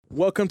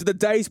Welcome to the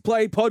Day's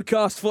Play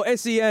podcast for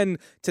SEN.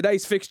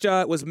 Today's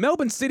fixture was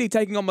Melbourne City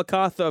taking on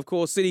Macarthur. Of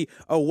course, City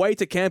away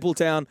to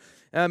Campbelltown.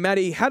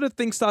 Maddie, how did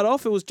things start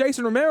off? It was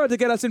Jason Romero to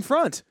get us in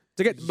front.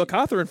 To get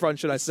Macarthur in front,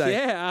 should I say.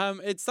 Yeah,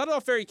 it started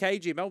off very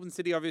cagey. Melbourne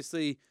City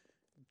obviously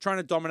trying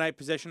to dominate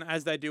possession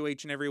as they do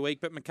each and every week.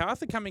 But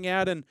Macarthur coming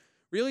out and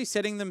really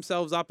setting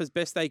themselves up as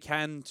best they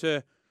can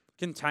to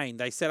contain.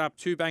 They set up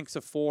 2 banks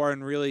of 4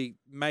 and really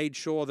made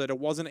sure that it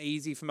wasn't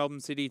easy for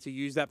Melbourne City to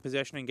use that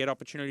possession and get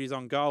opportunities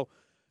on goal.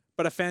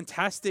 But a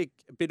fantastic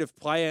bit of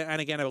play, and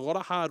again, a lot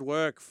of hard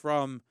work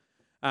from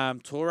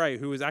Torre,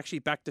 who was actually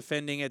back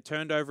defending it,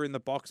 turned over in the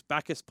box.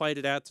 Bacchus played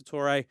it out to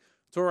Torre.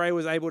 Torre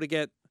was able to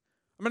get,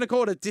 I'm going to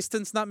call it a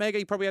distance nutmeg.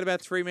 He probably had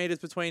about 3 meters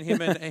between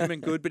him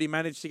and Good, but he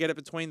managed to get it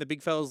between the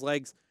big fella's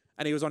legs,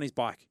 and he was on his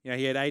bike. You know,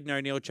 he had Aidan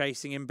O'Neill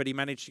chasing him, but he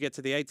managed to get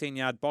to the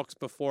 18-yard box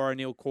before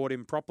O'Neill caught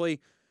him properly.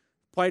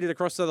 Played it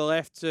across to the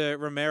left to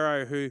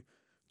Romero, who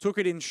took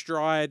it in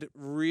stride,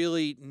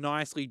 really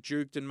nicely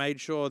juked and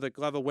made sure that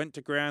Glover went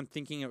to ground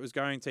thinking it was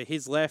going to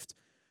his left,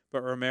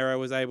 but Romero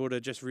was able to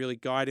just really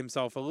guide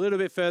himself a little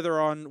bit further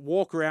on,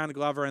 walk around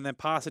Glover and then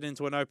pass it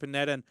into an open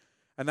net, and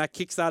that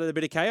kick-started a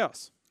bit of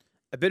chaos.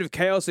 A bit of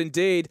chaos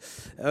indeed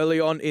early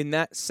on in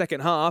that second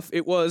half.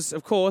 It was,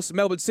 of course,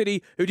 Melbourne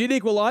City who did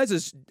equalise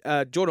as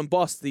Jordan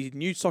Boss, the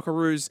new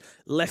Socceroos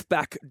left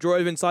back,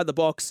 drove inside the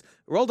box,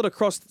 rolled it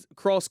across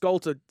cross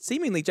goal to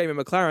seemingly Jamie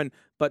McLaren,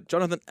 but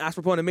Jonathan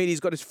Aspropon-Amides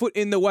got his foot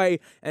in the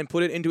way and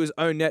put it into his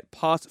own net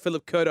past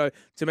Philip Curto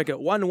to make it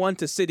 1-1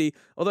 to City,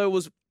 although it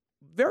was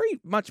very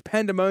much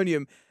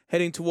pandemonium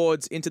heading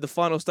towards into the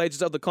final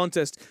stages of the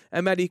contest.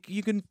 And Maddie,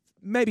 you can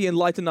maybe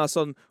enlighten us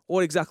on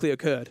what exactly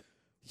occurred.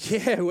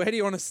 Yeah, where do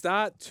you want to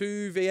start?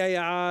 2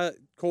 VAR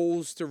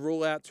calls to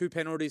rule out 2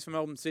 penalties for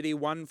Melbourne City,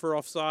 1 for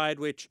offside,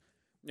 which,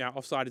 you know,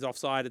 offside is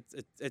offside.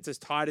 It's as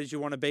tight as you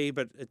want to be,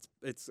 but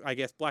it's I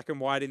guess black and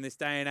white in this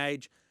day and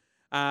age.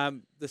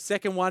 The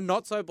second one,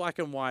 not so black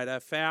and white. A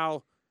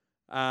foul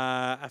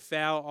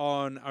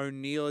on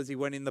O'Neill as he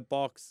went in the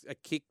box. A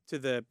kick to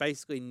the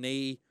basically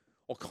knee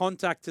or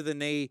contact to the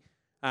knee.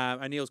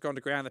 O'Neill's gone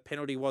to ground. The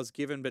penalty was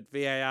given, but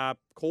VAR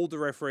called the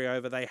referee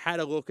over. They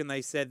had a look and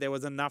they said there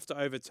was enough to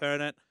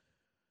overturn it.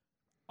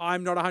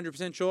 I'm not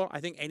 100% sure. I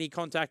think any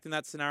contact in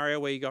that scenario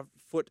where you got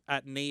foot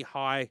at knee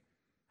high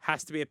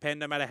has to be a pen,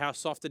 no matter how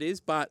soft it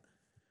is. But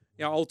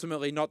you know,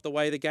 ultimately not the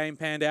way the game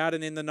panned out.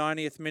 And in the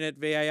 90th minute,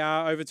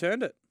 VAR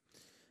overturned it.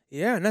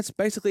 Yeah, and that's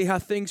basically how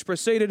things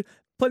proceeded.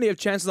 Plenty of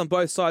chances on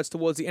both sides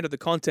towards the end of the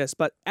contest,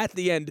 but at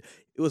the end,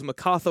 it was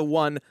Macarthur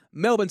 1,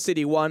 Melbourne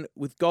City 1,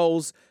 with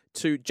goals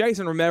to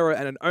Jason Romero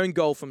and an own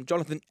goal from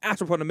Jonathan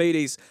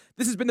Aspropon-Amides.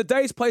 This has been the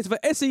Day's Plays for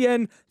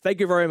SEN. Thank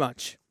you very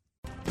much.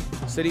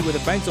 City with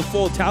a banks of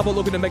 4. Talbot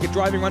looking to make a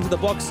driving run to the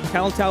box.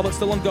 Callum Talbot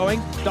still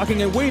ongoing.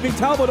 Ducking and weaving.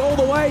 Talbot all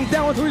the way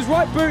down onto his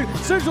right boot.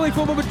 Centrally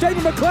forward with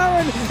Jamie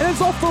McLaren. And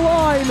it's off the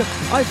line.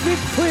 I think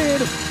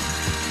cleared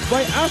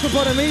by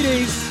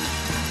Aspropon-Amides.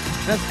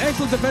 That's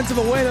excellent defensive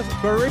awareness.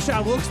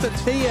 Barisha looks to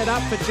tee it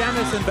up for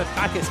Jamison, but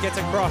Bacchus gets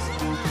across.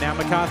 Now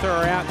Macarthur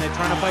are out and they're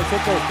trying to play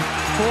football.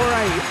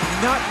 Torre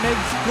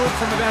nutmegs Good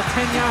from about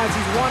 10 yards.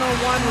 He's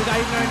one-on-one with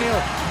Aidan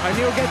O'Neill.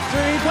 O'Neill gets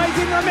through. He plays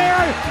in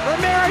Romero.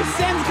 Romero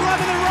sends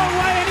Glover the wrong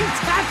way and he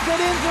taps it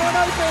into an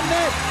open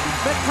net.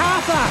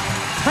 Macarthur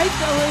take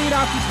the lead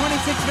after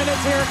 26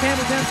 minutes here at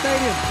Campbelltown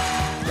Stadium.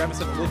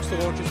 Jamison looks to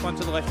launch this one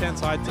to the left-hand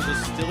side to the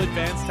still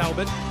advanced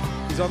Talbot.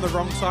 He's on the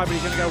wrong side, but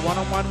he's going to go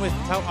one-on-one with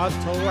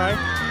Torre.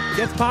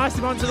 Gets past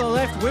him onto the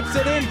left, whips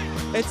it in.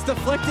 It's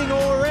deflecting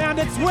all around.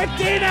 It's whipped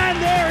in, and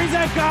there is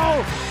a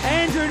goal.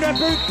 Andrew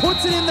Naboot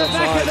puts it in the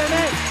back of the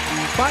net,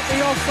 but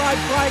the offside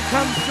flag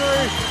comes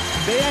through.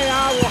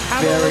 VAR will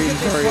have a look at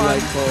this one. Very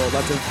late call.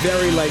 That's a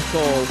very late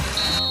call.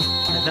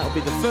 And that will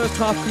be the first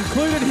half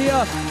concluded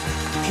here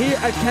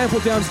at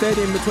Campbelltown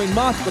Stadium between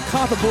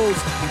Macarthur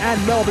Bulls and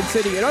Melbourne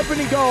City. An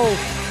opening goal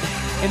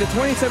in the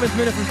 27th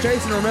minute from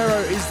Jason Romero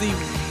is the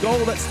goal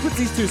that splits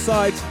these two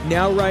sides.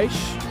 Now Raish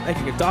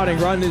making a darting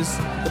run as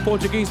the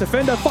Portuguese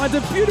defender finds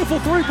a beautiful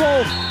through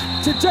ball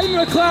to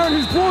Jamie McLaren,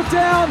 who's brought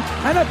down,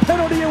 and a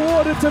penalty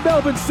awarded to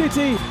Melbourne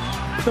City.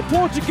 The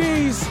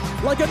Portuguese,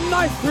 like a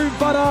knife through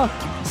butter,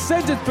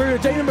 sent it through to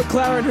Jamie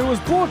McLaren, who was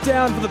brought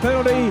down for the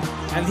penalty,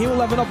 and he will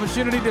have an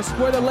opportunity to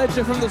square the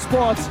ledger from the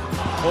spot.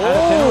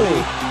 Oh!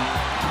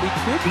 He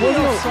could be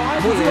offside.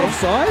 Was he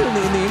offside in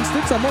the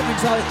instance? I'm not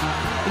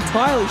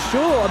entirely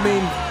sure. I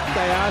mean,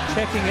 they are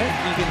checking it.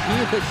 You can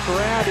hear the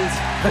crowd is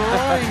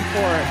crying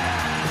for it.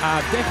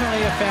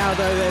 Definitely a foul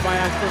though there by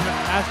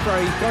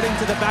Aspro. He's got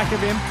into the back of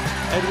him.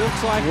 It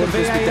looks like the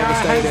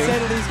VAR has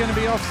said it is going to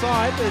be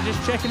offside. They're just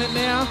checking it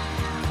now.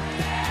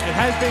 It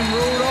has been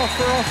ruled off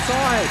for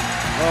offside.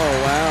 Oh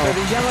wow. So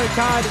the yellow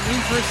card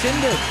is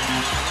rescinded.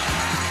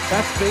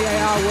 That's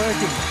VAR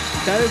working.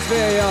 That is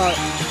VAR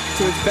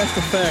to its best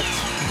effect.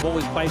 Ball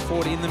is played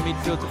forward in the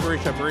midfield to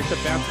Barisha. Barisha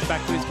bounces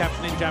back to his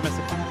captain in Jamison.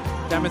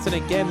 Jamison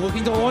again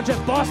looking to launch it.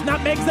 Boss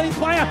nutmegs his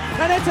player,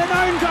 and it's an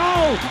own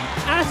goal.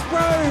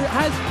 Aspro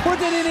has put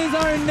it in his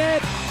own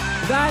net.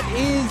 That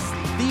is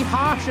the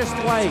harshest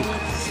way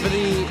for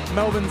the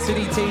Melbourne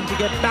City team to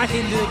get back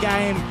into the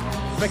game.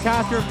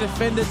 Macarthur have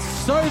defended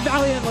so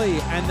valiantly,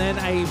 and then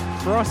a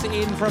cross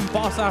in from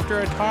Boss after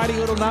a tidy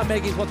little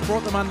nutmeg is what's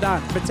brought them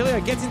undone.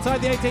 Batilio gets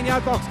inside the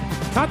 18-yard box,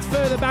 cuts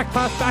further back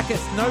past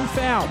Bacchus, no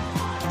foul.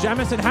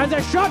 Jamison has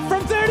a shot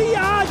from 30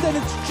 yards, and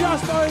it's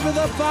just over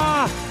the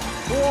bar.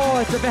 Oh,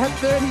 it's about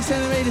 30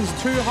 centimetres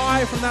too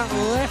high from that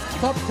left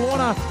top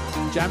corner.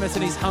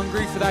 Jamison is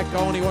hungry for that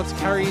goal and he wants to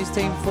carry his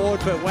team forward,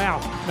 but wow,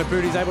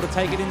 Mabuti's able to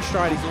take it in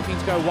stride. He's looking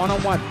to go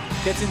one-on-one.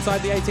 Gets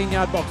inside the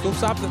 18-yard box,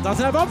 looks up,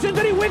 doesn't have options,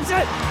 but he whips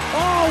it!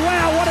 Oh,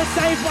 wow, what a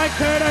save by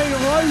Curto.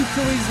 Rose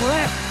to his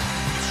left.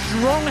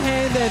 Strong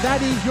hand there,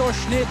 that is your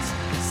Schnitz.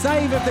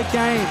 Save of the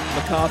game.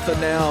 Macarthur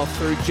now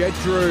through Jed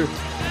Drew,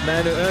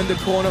 man who earned the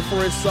corner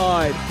for his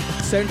side.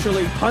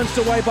 Centrally punched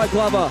away by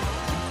Glover.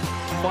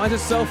 Finds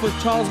itself with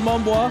Charles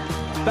Mombois.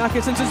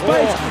 Bacchus into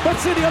space, but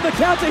City on the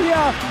counter here.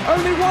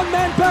 Only one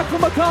man back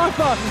from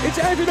Macarthur. It's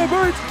Andrew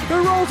Maboot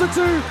who rolls it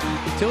to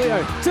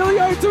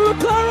Tilio to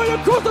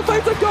McLaren across the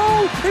face of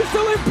goal. It's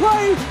still in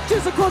play,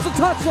 just across the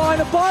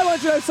touchline. A byline,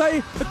 should I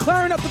say.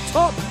 McLaren up the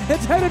top.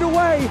 It's headed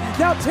away.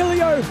 Now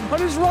Tilio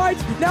on his right.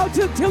 Now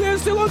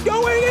Tilio's still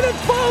ongoing, and it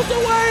falls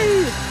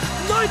away.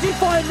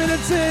 95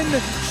 minutes in.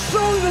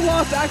 Surely the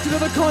last action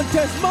of the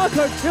contest,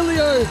 Marco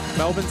Tilio.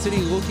 Melbourne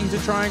City looking to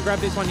try and grab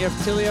this one. You have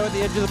Tilio at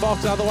the edge of the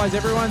box, otherwise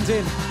everyone's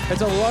in.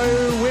 It's a low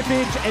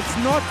whippage. It's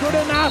not good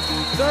enough.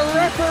 The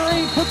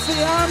referee puts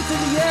the arms in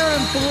the air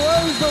and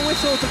blows the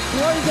whistle to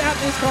close out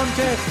this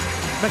contest.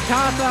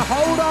 Macarthur,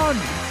 hold on.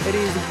 It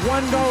is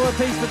 $1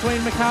 apiece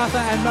between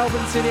Macarthur and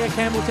Melbourne City at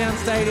Campbelltown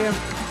Stadium.